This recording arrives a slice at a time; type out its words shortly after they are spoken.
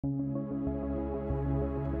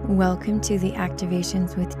Welcome to the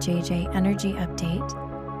Activations with JJ Energy Update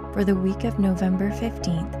for the week of November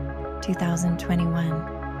 15th,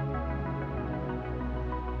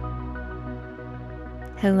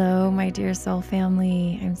 2021. Hello, my dear soul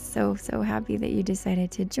family. I'm so happy that you decided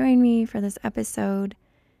to join me for this episode.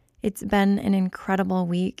 It's been an incredible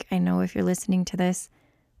week. I know if you're listening to this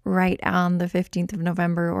right on the 15th of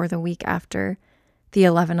November or the week after, the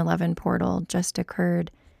 11/11 portal just occurred.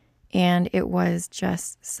 And it was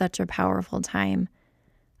just such a powerful time.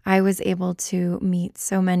 I was able to meet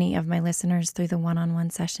so many of my listeners through the one-on-one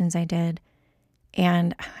sessions I did.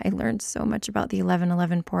 And I learned so much about the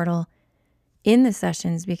 11/11 portal in the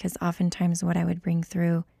sessions because oftentimes what I would bring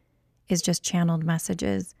through is just channeled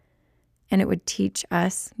messages. And it would teach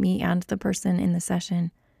us, me and the person in the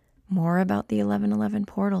session, more about the 11/11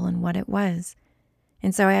 portal and what it was.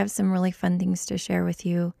 And so I have some really fun things to share with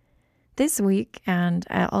you this week, and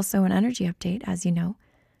also an energy update. As you know,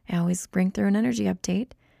 I always bring through an energy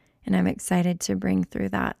update, and I'm excited to bring through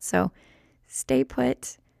that. So stay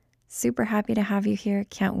put. Super happy to have you here.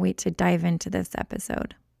 Can't wait to dive into this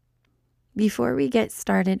episode. Before we get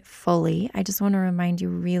started fully, I just want to remind you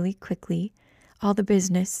really quickly, all the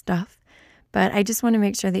business stuff, but I just want to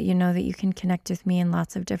make sure that you know that you can connect with me in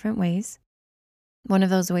lots of different ways. One of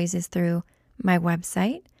those ways is through my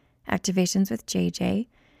website, Activations with JJ.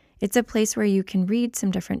 It's a place where you can read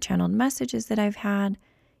some different channeled messages that I've had.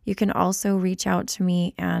 You can also reach out to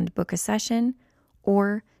me and book a session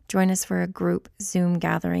or join us for a group Zoom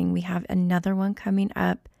gathering. We have another one coming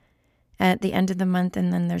up at the end of the month,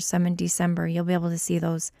 and then there's some in December. You'll be able to see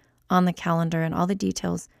those on the calendar, and all the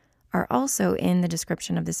details are also in the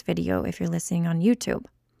description of this video if you're listening on YouTube.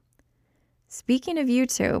 Speaking of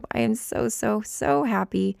YouTube, I am so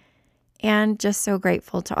happy and just so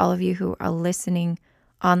grateful to all of you who are listening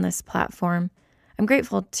on this platform. I'm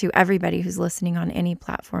grateful to everybody who's listening on any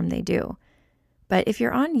platform they do. But if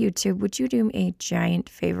you're on YouTube, would you do me a giant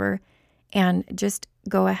favor and just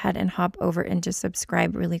go ahead and hop over and just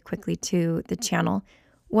subscribe really quickly to the channel?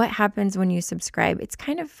 What happens when you subscribe? It's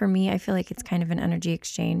kind of, for me, I feel like it's kind of an energy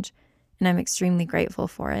exchange, and I'm extremely grateful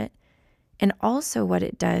for it. And also what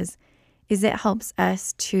it does is it helps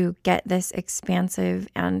us to get this expansive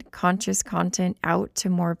and conscious content out to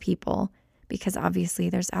more people, because obviously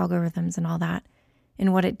there's algorithms and all that.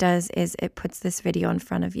 And what it does is it puts this video in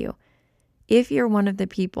front of you. If you're one of the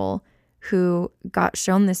people who got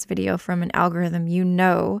shown this video from an algorithm, you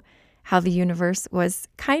know how the universe was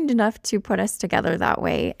kind enough to put us together that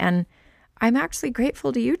way. And I'm actually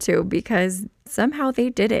grateful to YouTube because somehow they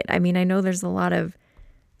did it. I mean, I know there's a lot of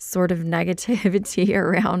sort of negativity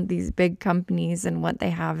around these big companies and what they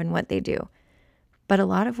have and what they do. But a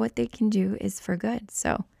lot of what they can do is for good.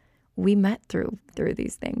 So we met through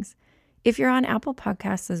these things. If you're on Apple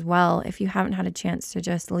Podcasts as well, if you haven't had a chance to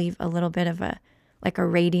just leave a little bit of a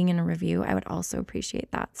rating and a review, I would also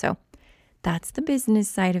appreciate that. So that's the business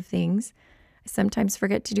side of things. I sometimes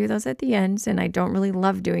forget to do those at the end, and I don't really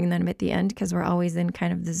love doing them at the end because we're always in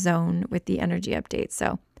kind of the zone with the energy update.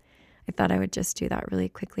 So I thought I would just do that really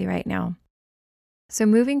quickly right now. So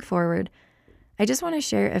moving forward, I just want to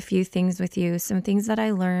share a few things with you, some things that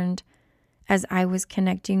I learned as I was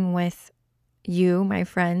connecting with you, my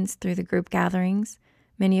friends, through the group gatherings.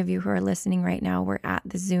 Many of you who are listening right now were at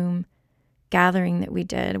the Zoom gathering that we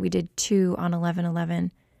did. We did 2 on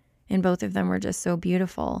 11/11, and both of them were just so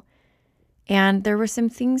beautiful. And there were some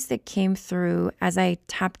things that came through as I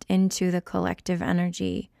tapped into the collective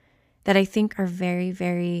energy that I think are very,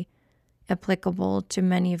 very applicable to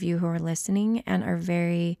many of you who are listening and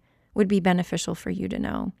would be beneficial for you to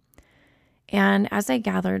know. And as I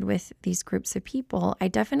gathered with these groups of people, I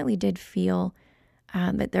definitely did feel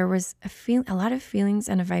that there was a lot of feelings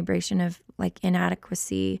and a vibration of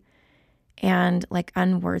inadequacy and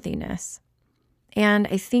unworthiness. And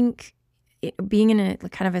I think being in a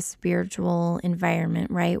kind of a spiritual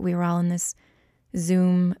environment, right? We were all in this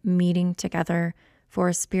Zoom meeting together for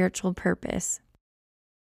a spiritual purpose.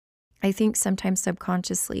 I think sometimes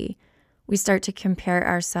subconsciously we start to compare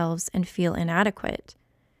ourselves and feel inadequate.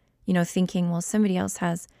 Thinking, well, somebody else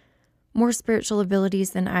has more spiritual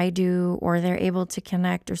abilities than I do, or they're able to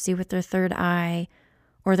connect or see with their third eye,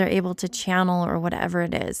 or they're able to channel or whatever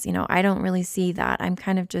it is. I don't really see that. I'm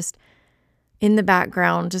kind of just in the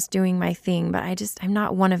background, just doing my thing, but I'm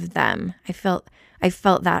not one of them. I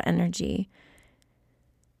felt that energy.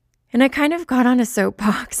 And I kind of got on a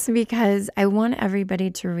soapbox because I want everybody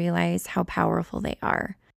to realize how powerful they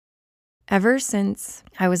are. Ever since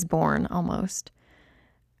I was born, almost,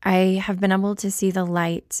 I have been able to see the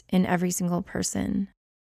light in every single person.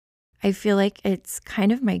 I feel like it's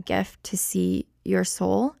kind of my gift to see your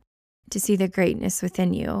soul, to see the greatness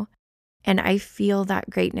within you. And I feel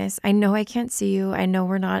that greatness. I know I can't see you. I know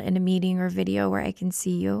we're not in a meeting or video where I can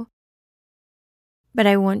see you. But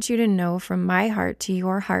I want you to know from my heart to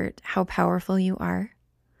your heart how powerful you are,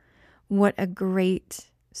 what a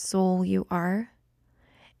great soul you are.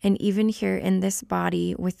 And even here in this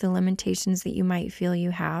body, with the limitations that you might feel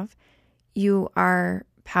you have, you are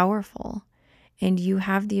powerful and you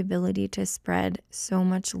have the ability to spread so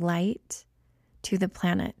much light to the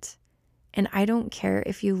planet. And I don't care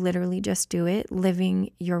if you literally just do it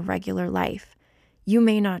living your regular life. You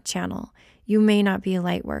may not channel. You may not be a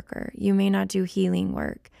light worker. You may not do healing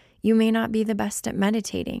work. You may not be the best at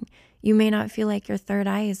meditating. You may not feel like your third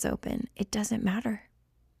eye is open. It doesn't matter.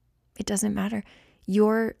 It doesn't matter.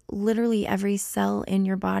 You're literally every cell in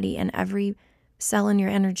your body and every cell in your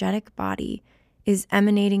energetic body is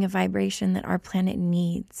emanating a vibration that our planet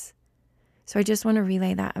needs. So I just want to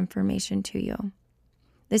relay that information to you.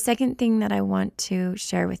 The second thing that I want to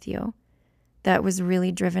share with you that was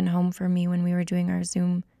really driven home for me when we were doing our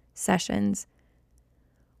Zoom sessions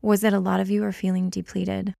was that a lot of you are feeling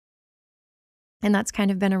depleted. And that's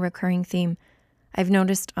kind of been a recurring theme I've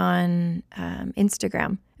noticed on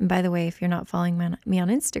Instagram. And by the way, if you're not following me on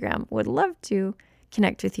Instagram, would love to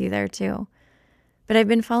connect with you there too. But I've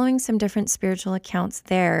been following some different spiritual accounts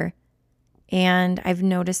there, and I've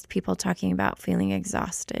noticed people talking about feeling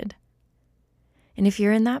exhausted. And if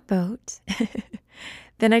you're in that boat,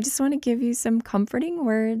 then I just want to give you some comforting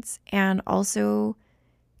words and also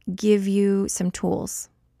give you some tools,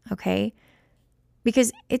 okay?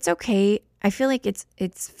 Because it's okay. I feel like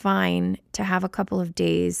it's fine to have a couple of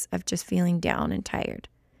days of just feeling down and tired.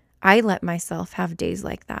 I let myself have days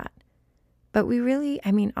like that. But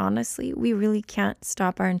honestly, we really can't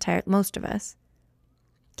stop most of us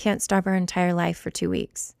can't stop our entire life for 2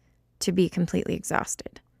 weeks to be completely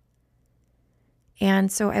exhausted.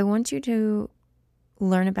 And so I want you to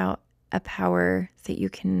learn about a power that you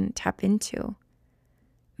can tap into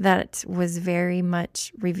that was very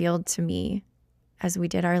much revealed to me as we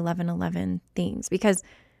did our 11/11 things. Because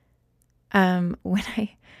some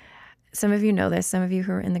of you know this, some of you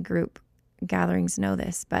who are in the group gatherings know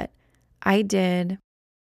this, but I did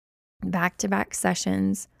back-to-back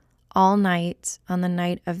sessions all night on the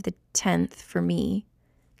night of the 10th for me,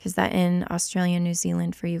 because that in Australia and New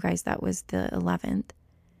Zealand for you guys, that was the 11th.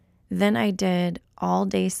 Then I did all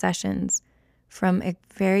day sessions from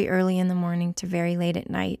very early in the morning to very late at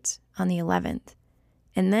night on the 11th.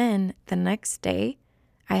 And then the next day,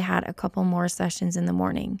 I had a couple more sessions in the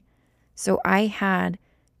morning. So I had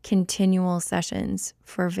continual sessions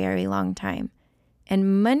for a very long time.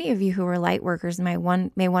 And many of you who are light workers may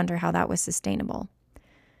wonder how that was sustainable.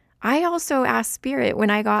 I also asked Spirit when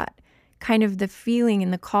I got kind of the feeling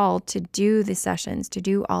and the call to do the sessions, to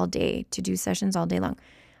do sessions all day long.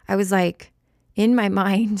 I was like, in my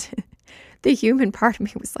mind, the human part of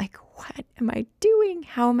me was like, what am I doing?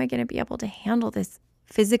 How am I going to be able to handle this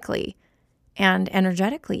physically and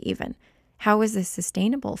energetically even? How is this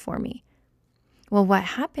sustainable for me? Well, what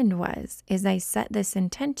happened is I set this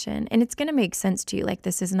intention, and it's going to make sense to you. Like,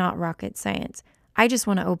 this is not rocket science. I just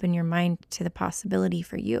want to open your mind to the possibility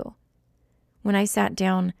for you. When I sat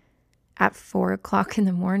down at 4:00 in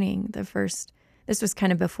the morning, this was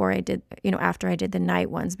kind of before I did, after I did the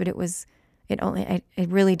night ones, but I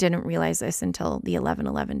really didn't realize this until the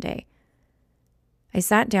 11/11 day. I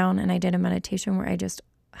sat down and I did a meditation where I just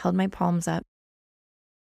held my palms up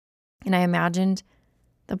and I imagined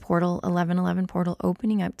the portal, 11/11 portal,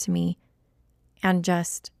 opening up to me and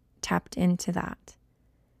just tapped into that.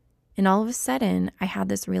 And all of a sudden, I had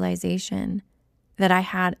this realization that I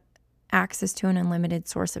had access to an unlimited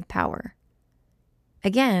source of power.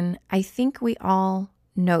 Again, I think we all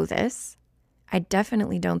know this. I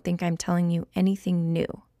definitely don't think I'm telling you anything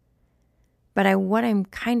new. But what I'm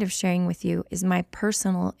kind of sharing with you is my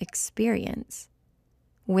personal experience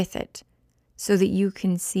with it so that you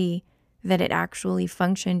can see that it actually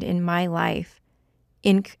functioned in my life.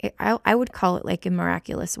 I would call it like a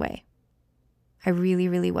miraculous way. I really,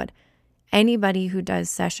 really would. Anybody who does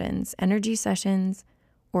sessions, energy sessions,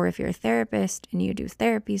 or if you're a therapist and you do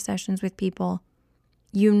therapy sessions with people,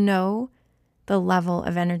 you know the level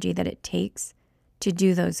of energy that it takes to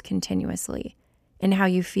do those continuously and how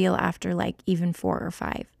you feel after like even 4 or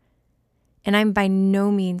 5. And I'm by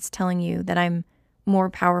no means telling you that I'm more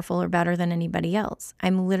powerful or better than anybody else.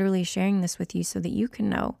 I'm literally sharing this with you so that you can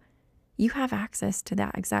know you have access to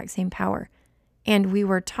that exact same power. And we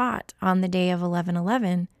were taught on the day of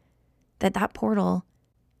 11/11 that portal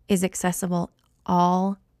is accessible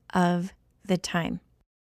all of the time.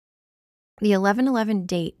 The 11/11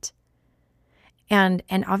 date And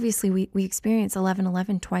obviously we experience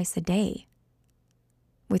 11:11 twice a day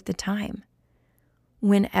with the time.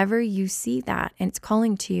 Whenever you see that and it's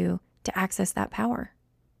calling to you to access that power.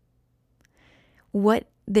 What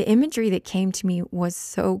the imagery that came to me was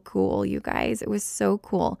so cool, you guys. It was so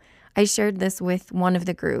cool. I shared this with one of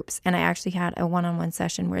the groups, and I actually had a one-on-one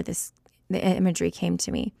session where the imagery came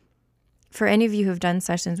to me. For any of you who've done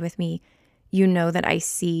sessions with me, you know that I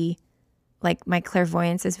see, like, my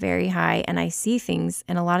clairvoyance is very high and I see things.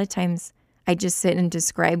 And a lot of times I just sit and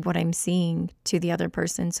describe what I'm seeing to the other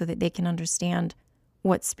person so that they can understand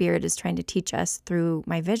what spirit is trying to teach us through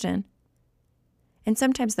my vision. And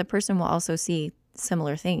sometimes the person will also see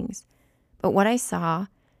similar things. But what I saw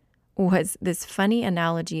was this funny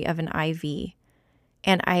analogy of an IV.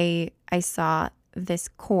 And I saw this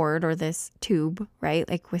cord or this tube, right?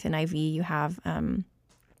 Like with an IV, you have,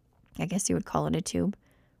 I guess you would call it a tube,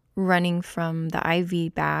 running from the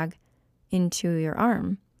IV bag into your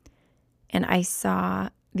arm. And I saw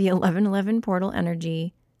the 11:11 portal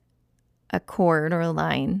energy, a cord or a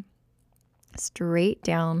line, straight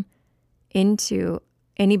down into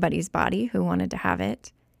anybody's body who wanted to have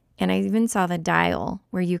it. And I even saw the dial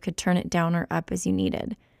where you could turn it down or up as you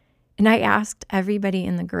needed. And I asked everybody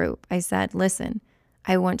in the group, I said, listen,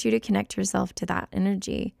 I want you to connect yourself to that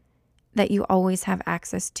energy that you always have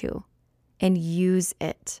access to and use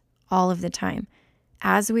it all of the time.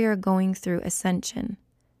 As we are going through ascension,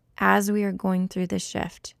 as we are going through the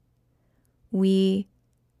shift, we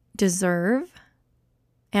deserve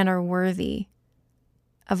and are worthy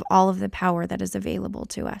of all of the power that is available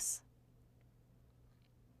to us.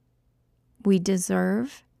 We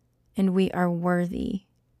deserve and we are worthy.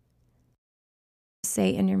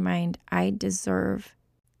 Say in your mind, I deserve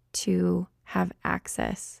to have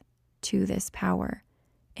access to this power,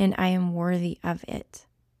 and I am worthy of it.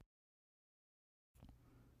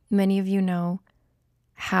 Many of you know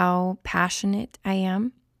how passionate I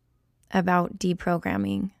am about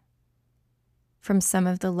deprogramming from some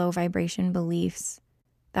of the low vibration beliefs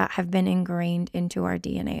that have been ingrained into our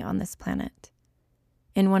DNA on this planet.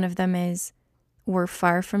 And one of them is we're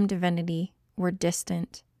far from divinity, we're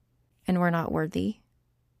distant, and we're not worthy.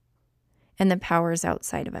 And the power is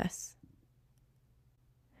outside of us.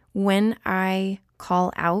 When I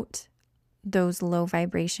call out those low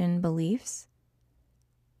vibration beliefs,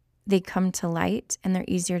 they come to light and they're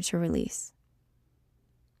easier to release.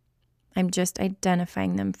 I'm just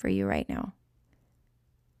identifying them for you right now.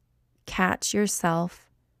 Catch yourself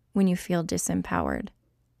when you feel disempowered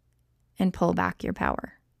and pull back your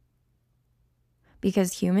power.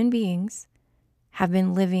 Because human beings have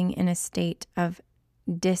been living in a state of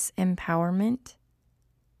disempowerment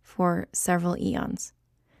for several eons.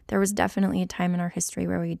 There was definitely a time in our history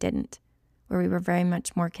where we didn't, where we were very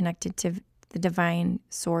much more connected to the divine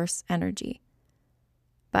source energy.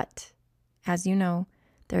 But, as you know,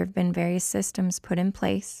 there have been various systems put in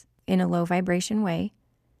place in a low vibration way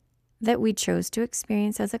that we chose to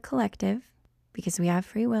experience as a collective because we have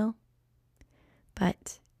free will.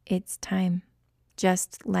 But it's time,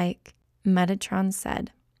 just like Metatron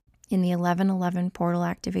said in the 11:11 portal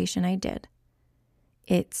activation I did.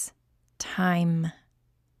 It's time.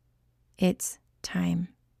 It's time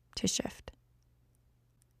to shift.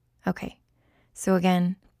 Okay, so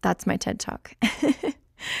again, that's my TED Talk.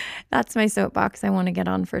 That's my soapbox I want to get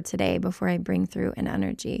on for today before I bring through an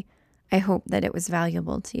energy. I hope that it was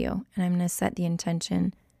valuable to you, and I'm going to set the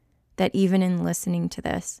intention that even in listening to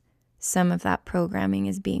this, some of that programming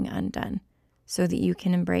is being undone so that you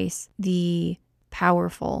can embrace the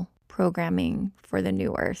powerful programming for the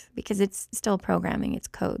new earth, because it's still programming, it's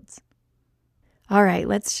codes. All right,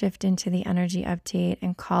 let's shift into the energy update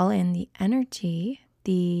and call in the energy,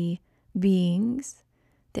 the beings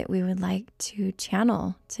that we would like to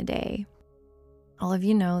channel today. All of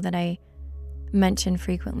you know that I mention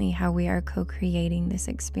frequently how we are co-creating this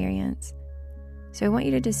experience. So I want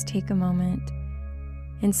you to just take a moment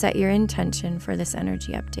and set your intention for this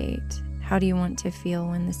energy update. How do you want to feel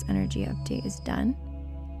when this energy update is done?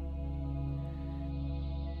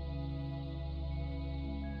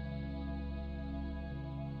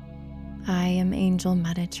 I am Angel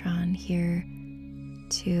Metatron, here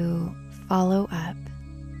to follow up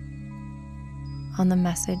on the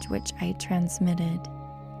message which I transmitted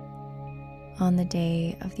on the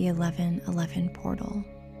day of the 11:11 portal.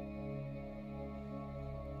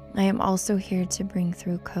 I am also here to bring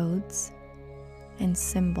through codes and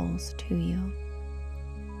symbols to you.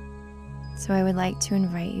 So I would like to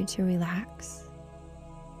invite you to relax,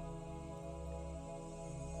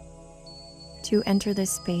 to enter the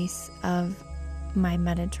space of my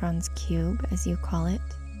Metatron's cube, as you call it,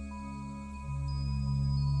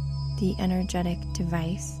 the energetic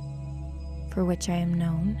device for which I am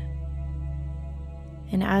known.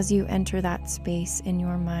 And as you enter that space in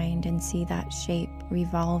your mind and see that shape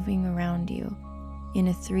revolving around you in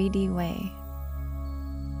a 3D way,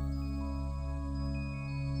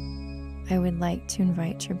 I would like to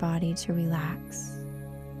invite your body to relax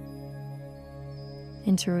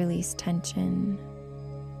and to release tension,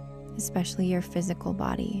 especially your physical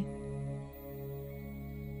body.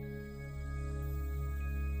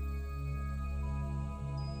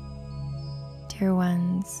 Dear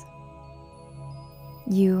ones,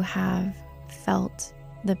 you have felt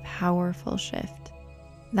the powerful shift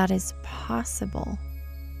that is possible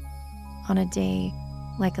on a day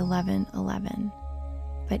like 11/11.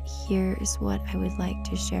 But here is what I would like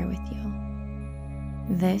to share with you.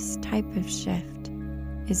 This type of shift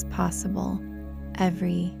is possible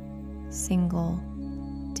every single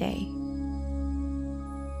day.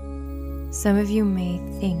 Some of you may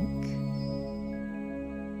think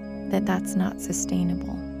that that's not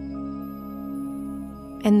sustainable.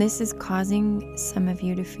 And this is causing some of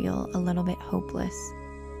you to feel a little bit hopeless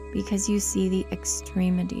because you see the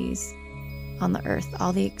extremities on the earth,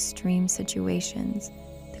 all the extreme situations,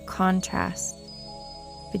 the contrast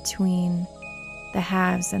between the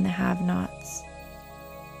haves and the have-nots,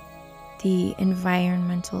 the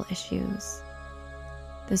environmental issues,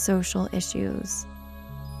 the social issues,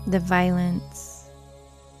 the violence.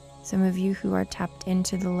 Some of you who are tapped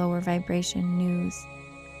into the lower vibration news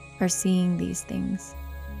are seeing these things,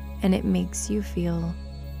 and it makes you feel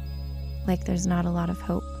like there's not a lot of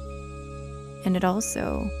hope. And it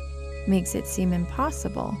also makes it seem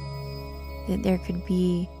impossible that there could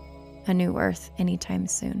be a new earth anytime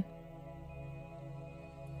soon.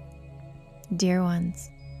 Dear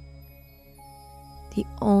ones, the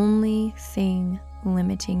only thing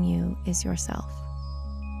limiting you is yourself.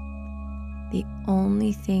 The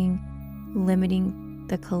only thing limiting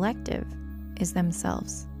the collective is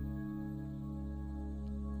themselves.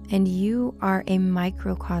 And you are a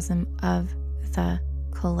microcosm of the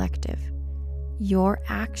collective. Your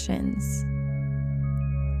actions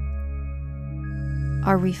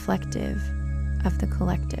are reflective of the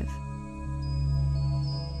collective.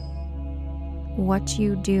 What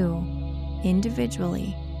you do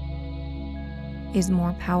individually is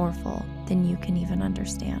more powerful than you can even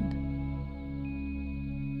understand.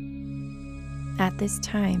 At this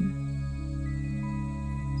time,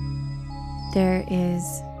 there is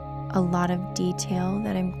a lot of detail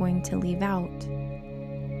that I'm going to leave out,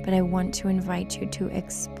 but I want to invite you to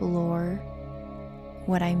explore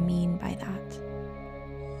what I mean by that.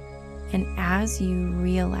 And as you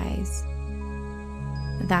realize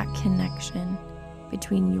that connection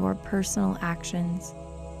between your personal actions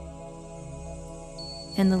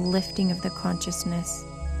and the lifting of the consciousness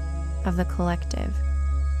of the collective,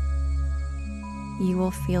 you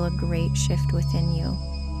will feel a great shift within you,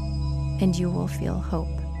 and you will feel hope.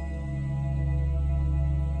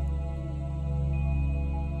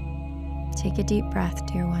 Take a deep breath,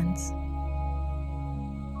 dear ones,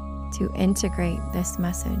 to integrate this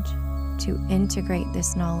message, to integrate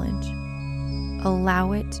this knowledge.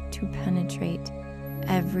 Allow it to penetrate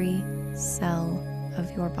every cell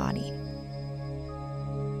of your body.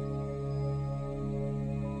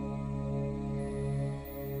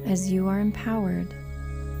 As you are empowered,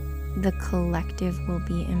 the collective will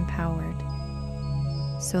be empowered,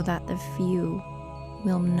 so that the few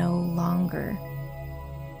will no longer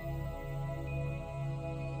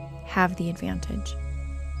have the advantage.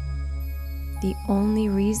 The only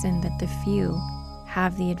reason that the few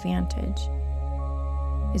have the advantage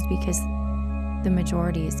is because the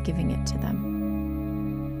majority is giving it to them.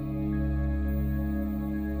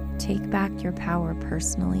 Take back your power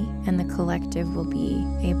personally, and the collective will be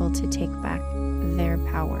able to take back their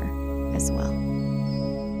power as well.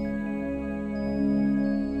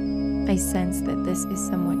 I sense that this is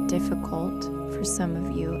somewhat difficult for some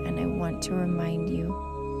of you, and I want to remind you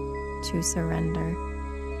to surrender,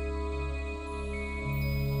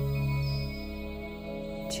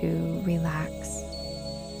 to relax.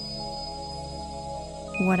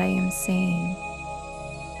 What I am saying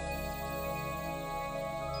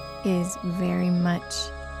is very much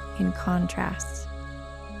in contrast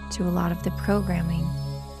to a lot of the programming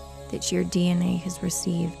that your DNA has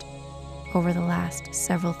received over the last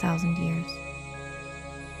several thousand years.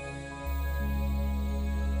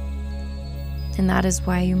 And that is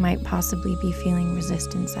why you might possibly be feeling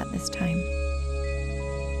resistance at this time.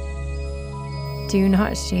 Do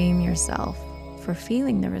not shame yourself for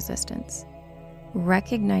feeling the resistance.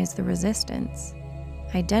 Recognize the resistance,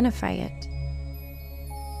 identify it,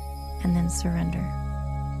 and then surrender.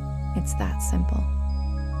 It's that simple.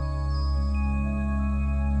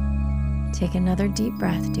 Take another deep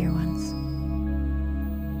breath, dear ones.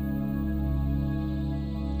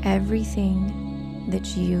 Everything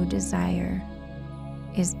that you desire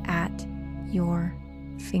is at your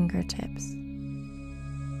fingertips.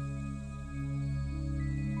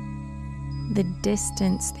 The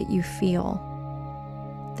distance that you feel,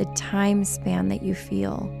 the time span that you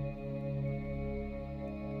feel,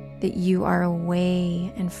 that you are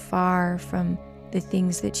away and far from the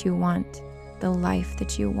things that you want, the life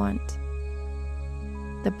that you want,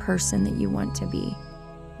 the person that you want to be,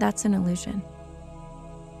 that's an illusion.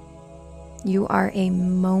 You are a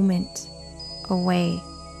moment away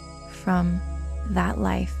from that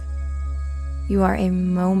life. You are a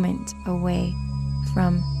moment away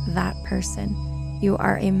from that person. You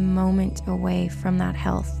are a moment away from that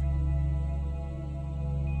health.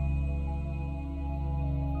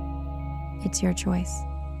 It's your choice.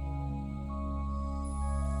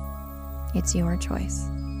 It's your choice.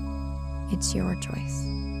 It's your choice.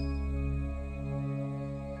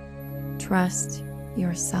 Trust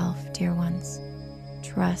yourself, dear ones.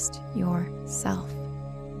 Trust yourself.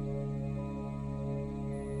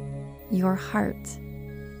 Your heart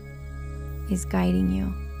is guiding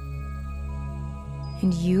you,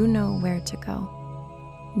 and you know where to go.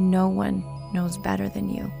 No one knows better than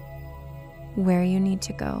you where you need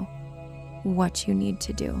to go, what you need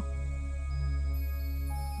to do.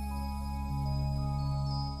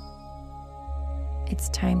 It's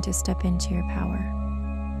time to step into your power.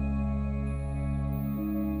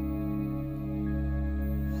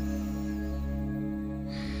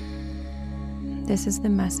 This is the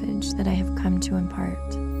message that I have come to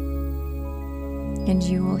impart, and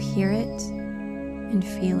you will hear it and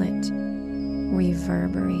feel it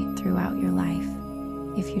reverberate throughout your life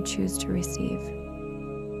if you choose to receive.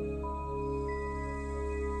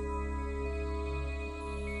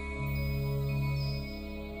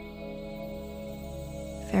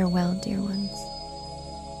 Farewell, dear ones.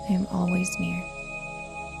 I am always near.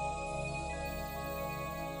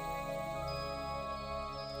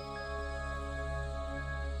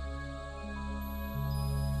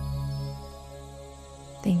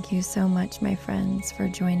 Thank you so much, my friends, for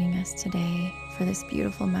joining us today for this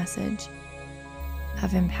beautiful message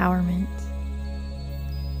of empowerment.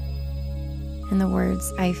 And the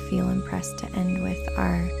words I feel impressed to end with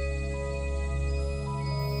are,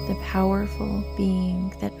 the powerful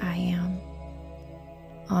being that I am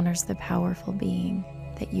honors the powerful being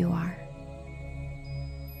that you are.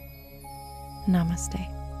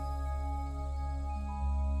 Namaste.